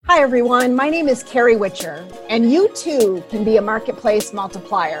Hi, everyone. My name is Carrie Witcher, and you too can be a marketplace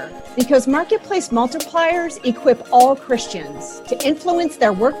multiplier because marketplace multipliers equip all Christians to influence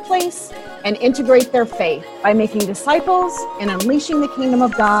their workplace and integrate their faith by making disciples and unleashing the kingdom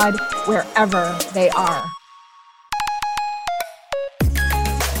of God wherever they are.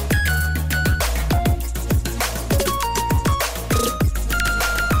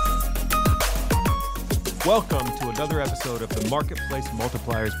 Welcome to another episode of the Marketplace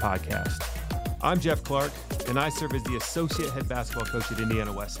Multipliers podcast. I'm Jeff Clark, and I serve as the Associate Head Basketball Coach at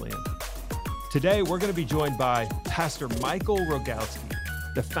Indiana Wesleyan. Today, we're going to be joined by Pastor Michael Rogalski,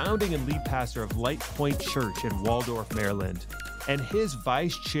 the founding and lead pastor of Light Point Church in Waldorf, Maryland, and his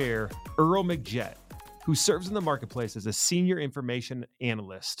vice chair, Earl McJett, who serves in the marketplace as a senior information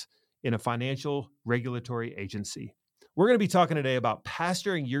analyst in a financial regulatory agency. We're going to be talking today about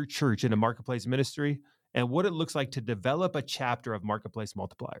pastoring your church in a marketplace ministry and what it looks like to develop a chapter of Marketplace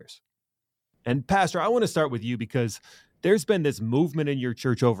Multipliers. And Pastor, I want to start with you because there's been this movement in your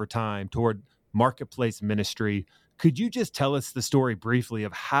church over time toward marketplace ministry. Could you just tell us the story briefly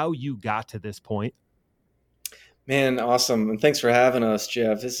of how you got to this point? Man, awesome. And thanks for having us,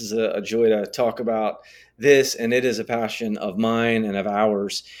 Jeff. This is a joy to talk about this, and it is a passion of mine and of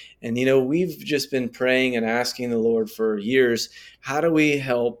ours. And, we've just been praying and asking the Lord for years, how do we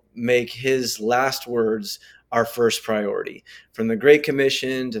help make his last words our first priority? From the Great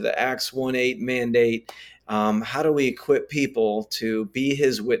Commission to the Acts 1:8 mandate, how do we equip people to be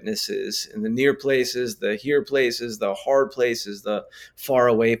his witnesses in the near places, the here places, the hard places, the far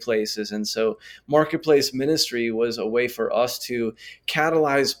away places? And so marketplace ministry was a way for us to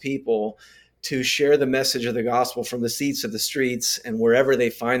catalyze people to share the message of the gospel from the seats of the streets and wherever they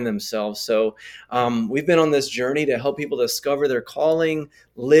find themselves. So we've been on this journey to help people discover their calling,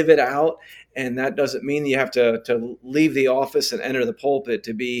 live it out. And that doesn't mean you have to leave the office and enter the pulpit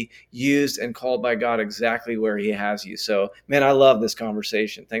to be used and called by God exactly where he has you. So, man, I love this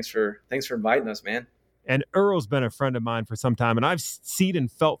conversation. Thanks for inviting us, man. And Earl's been a friend of mine for some time, and I've seen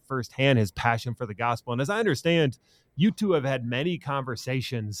and felt firsthand his passion for the gospel. And as I understand, you two have had many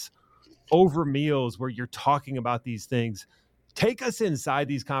conversations over meals where you're talking about these things. Take us inside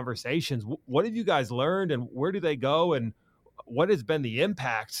these conversations. What have you guys learned, and where do they go, and what has been the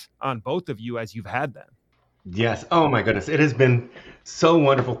impact on both of you as you've had them? Yes. Oh my goodness. It has been so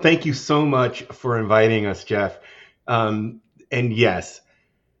wonderful. Thank you so much for inviting us, Jeff. And yes,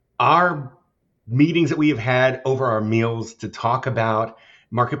 our meetings that we have had over our meals to talk about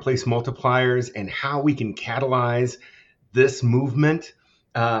marketplace multipliers and how we can catalyze this movement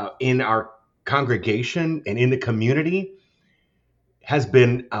in our congregation and in the community has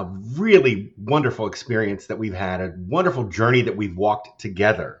been a really wonderful experience that we've had, a wonderful journey that we've walked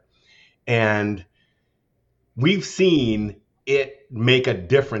together. And we've seen it make a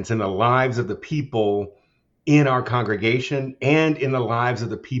difference in the lives of the people in our congregation and in the lives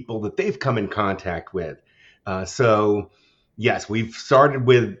of the people that they've come in contact with. So yes, we've started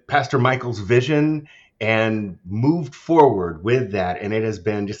with Pastor Michael's vision and moved forward with that. And it has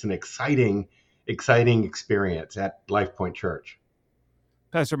been just an exciting experience at Life Point Church.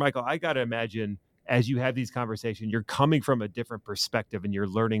 Pastor Michael, I got to imagine as you have these conversations, you're coming from a different perspective and you're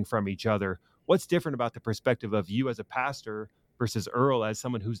learning from each other. What's different about the perspective of you as a pastor versus Earl as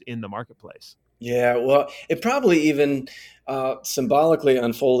someone who's in the marketplace? Yeah, well, it probably even symbolically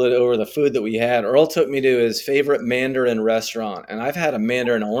unfolded over the food that we had. Earl took me to his favorite Mandarin restaurant, and I've had a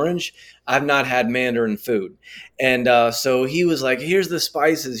Mandarin orange. I've not had Mandarin food. And so he was like, here's the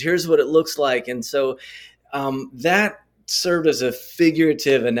spices, here's what it looks like. And so that served as a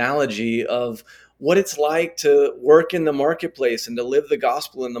figurative analogy of what it's like to work in the marketplace and to live the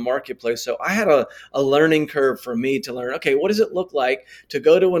gospel in the marketplace. So I had a learning curve for me to learn, okay, what does it look like to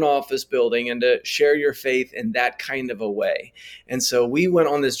go to an office building and to share your faith in that kind of a way? And so we went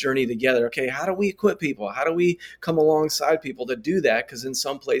on this journey together. Okay, how do we equip people? How do we come alongside people to do that? Because in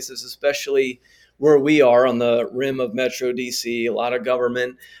some places, especially where we are on the rim of Metro DC, a lot of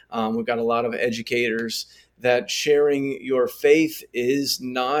government, we've got a lot of educators, that sharing your faith is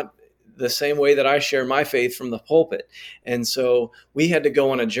not the same way that I share my faith from the pulpit. And so we had to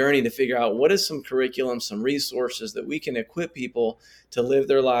go on a journey to figure out what is some curriculum, some resources that we can equip people to live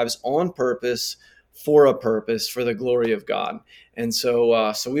their lives on purpose, for a purpose, for the glory of God. And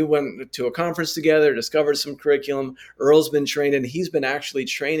so we went to a conference together, discovered some curriculum. Earl's been trained, and he's been actually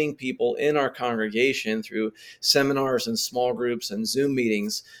training people in our congregation through seminars and small groups and Zoom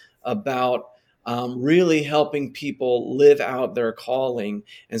meetings about really helping people live out their calling.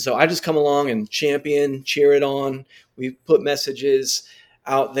 And so I just come along and champion, cheer it on. We put messages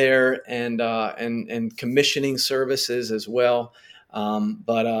out there and commissioning services as well.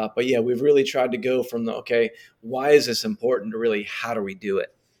 But yeah, we've really tried to go from okay, why is this important to really how do we do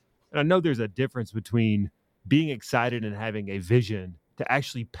it? And I know there's a difference between being excited and having a vision to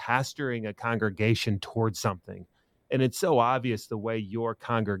actually pastoring a congregation towards something. And it's so obvious the way your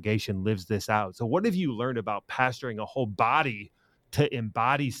congregation lives this out. So what have you learned about pastoring a whole body to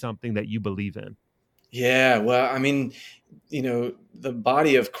embody something that you believe in? Yeah, well, I mean, the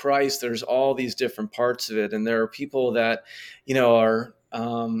body of Christ, there's all these different parts of it. And there are people that, are,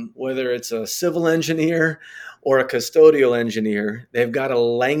 whether it's a civil engineer or a custodial engineer, they've got a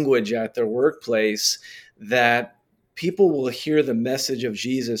language at their workplace that people will hear the message of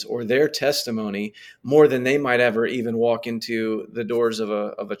Jesus or their testimony more than they might ever even walk into the doors of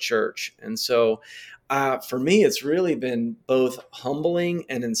a church. And so for me, it's really been both humbling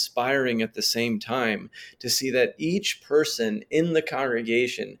and inspiring at the same time to see that each person in the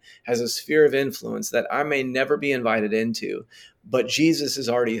congregation has a sphere of influence that I may never be invited into, but Jesus is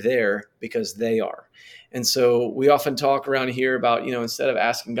already there because they are. And so we often talk around here about, instead of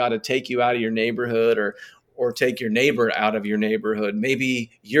asking God to take you out of your neighborhood or take your neighbor out of your neighborhood, maybe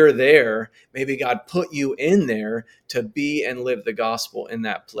you're there. Maybe God put you in there to be and live the gospel in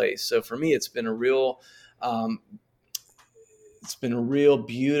that place. So for me, it's been a real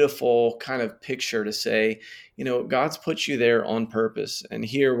beautiful kind of picture to say, God's put you there on purpose. And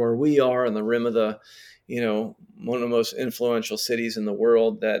here where we are on the rim of the, one of the most influential cities in the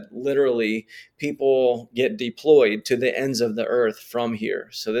world, that literally people get deployed to the ends of the earth from here.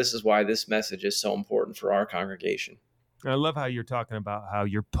 So this is why this message is so important for our congregation. I love how you're talking about how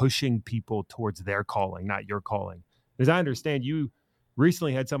you're pushing people towards their calling, not your calling. As I understand, you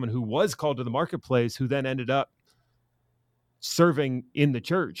recently had someone who was called to the marketplace who then ended up serving in the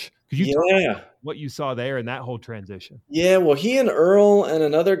church. Could you talk about what you saw there in that whole transition? Yeah, well, he and Earl and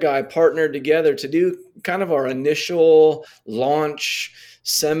another guy partnered together to do kind of our initial launch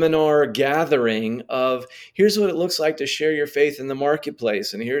seminar gathering of here's what it looks like to share your faith in the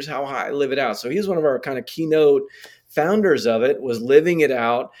marketplace, and here's how I live it out. So he's one of our kind of keynote founders of it, was living it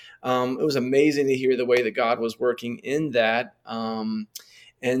out. It was amazing to hear the way that God was working in that. And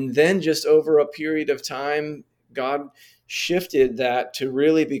then just over a period of time, God shifted that to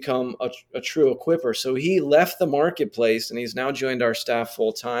really become a true equipper. So he left the marketplace and he's now joined our staff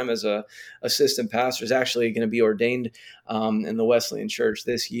full time as a assistant pastor. He's actually going to be ordained in the Wesleyan Church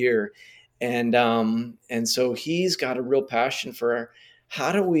this year. And so he's got a real passion for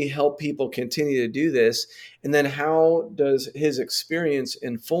how do we help people continue to do this? And then how does his experience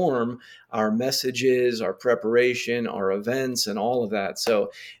inform our messages, our preparation, our events, and all of that? So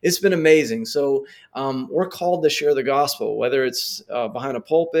it's been amazing. So we're called to share the gospel, whether it's behind a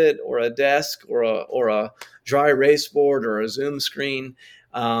pulpit or a desk or a dry erase board or a Zoom screen.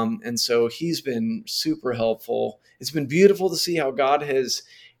 And so he's been super helpful. It's been beautiful to see how God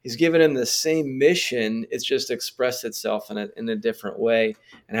He's given him the same mission. It's just expressed itself in a different way,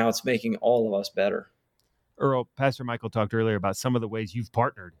 and how it's making all of us better. Earl, Pastor Michael talked earlier about some of the ways you've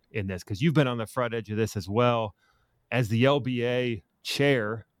partnered in this, because you've been on the front edge of this as well as the LBA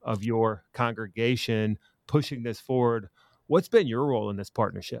chair of your congregation, pushing this forward. What's been your role in this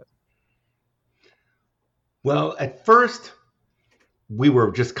partnership? Well, at first, we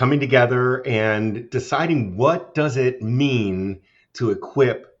were just coming together and deciding what does it mean to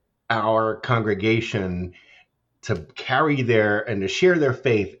equip our congregation to carry and to share their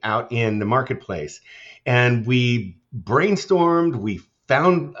faith out in the marketplace. And we brainstormed, we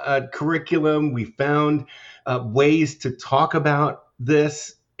found a curriculum, we found ways to talk about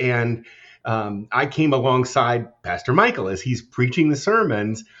this. And I came alongside Pastor Michael as he's preaching the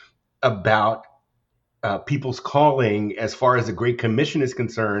sermons about people's calling as far as the Great Commission is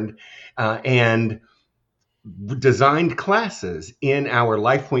concerned, and designed classes in our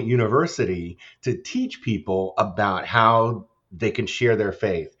LifePoint University to teach people about how they can share their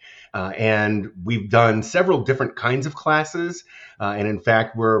faith. And we've done several different kinds of classes. And in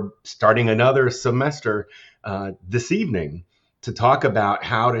fact, we're starting another semester this evening to talk about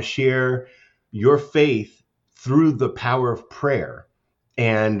how to share your faith through the power of prayer.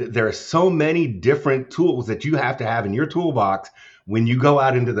 And there are so many different tools that you have to have in your toolbox when you go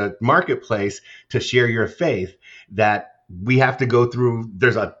out into the marketplace to share your faith that we have to go through.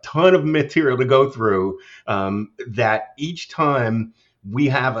 There's a ton of material to go through that each time we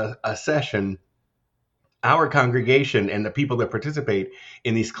have a session, our congregation and the people that participate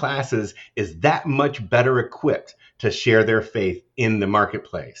in these classes is that much better equipped to share their faith in the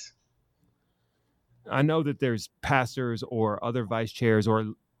marketplace. I know that there's pastors or other vice chairs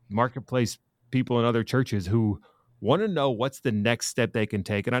or marketplace people in other churches who want to know what's the next step they can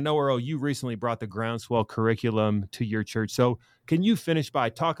take. And I know, Earl, you recently brought the Groundswell curriculum to your church. So can you finish by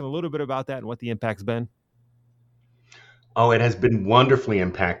talking a little bit about that and what the impact's been? Oh, it has been wonderfully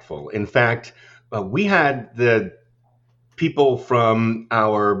impactful. In fact, we had the people from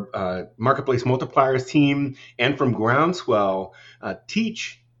our Marketplace Multipliers team and from Groundswell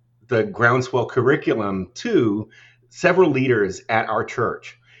teach the Groundswell curriculum to several leaders at our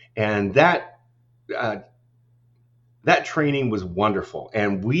church. And that training was wonderful.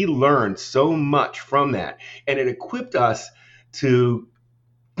 And we learned so much from that. And it equipped us to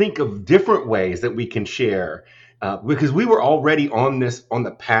think of different ways that we can share, because we were already on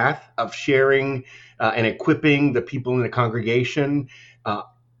the path of sharing and equipping the people in the congregation.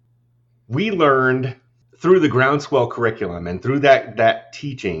 We learned through the Groundswell curriculum and through that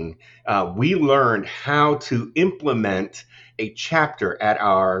teaching, we learned how to implement a chapter at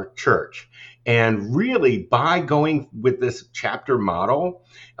our church. And really, by going with this chapter model,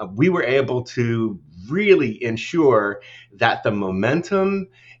 we were able to really ensure that the momentum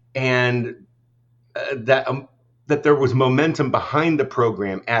and that there was momentum behind the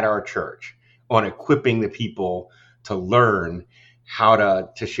program at our church on equipping the people to learn how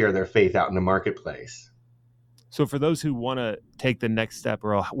to share their faith out in the marketplace. So for those who want to take the next step,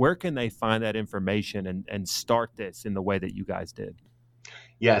 Earl, where can they find that information and start this in the way that you guys did?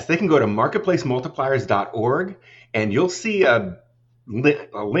 Yes, they can go to marketplacemultipliers.org, and you'll see a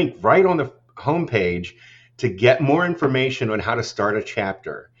link right on the homepage to get more information on how to start a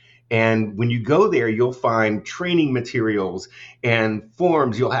chapter. And when you go there, you'll find training materials and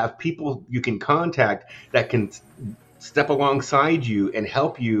forms. You'll have people you can contact that can step alongside you and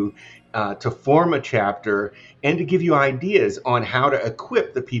help you to form a chapter and to give you ideas on how to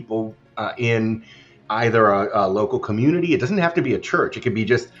equip the people in either a local community. It doesn't have to be a church. It could be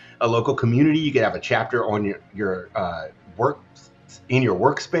just a local community. You could have a chapter on your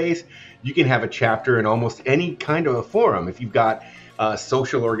workspace. You can have a chapter in almost any kind of a forum. If you've got a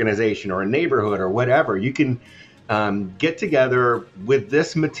social organization or a neighborhood or whatever, you can get together with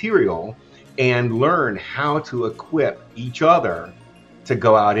this material and learn how to equip each other to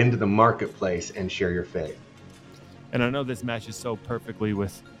go out into the marketplace and share your faith. And I know this matches so perfectly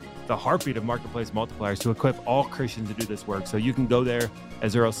with the heartbeat of Marketplace Multipliers to equip all Christians to do this work. So you can go there,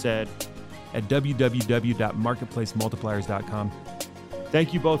 as Earl said, at www.marketplacemultipliers.com.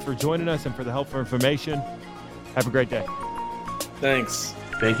 Thank you both for joining us and for the helpful information. Have a great day. Thanks.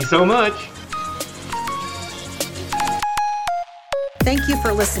 Thank you so much. Thank you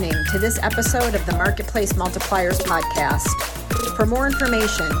for listening to this episode of the Marketplace Multipliers podcast. For more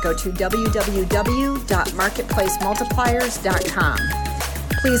information, go to www.marketplacemultipliers.com.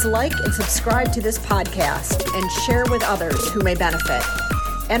 Please like and subscribe to this podcast and share with others who may benefit.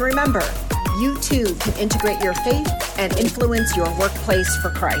 And remember, you too can integrate your faith and influence your workplace for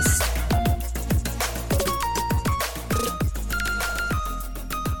Christ.